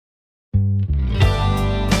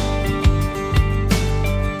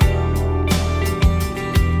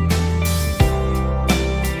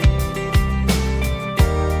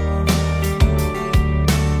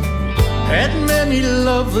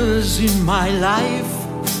lovers in my life,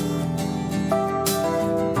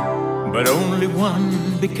 but only one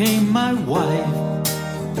became my wife.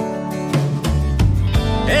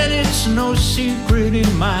 And it's no secret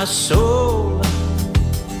in my soul,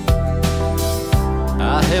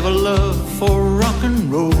 I have a love for rock and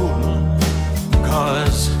roll.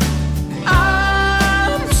 'Cause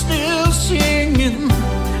I'm still singing,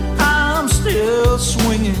 I'm still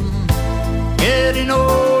swinging, getting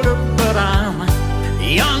older but I'm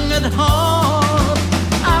young at heart.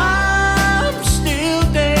 I'm still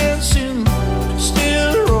dancing,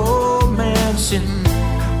 still romancing.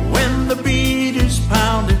 When the beat is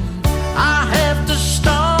pounding, I have to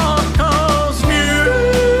start, 'cause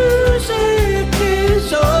music is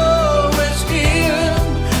always here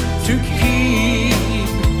to keep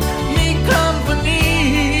me company.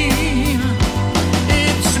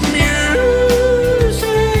 It's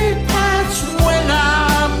music that's when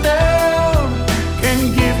I'm down, can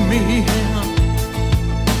give me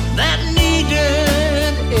that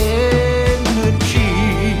needed energy.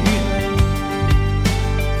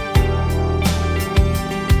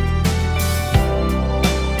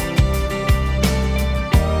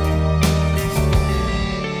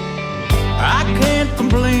 I can't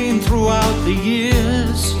complain throughout the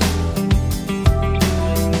years,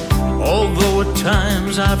 although at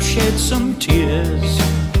times I've shed some tears.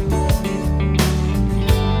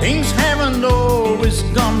 Things haven't always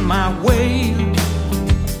gone my way,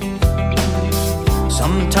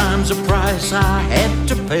 sometimes a price I had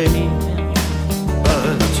to pay.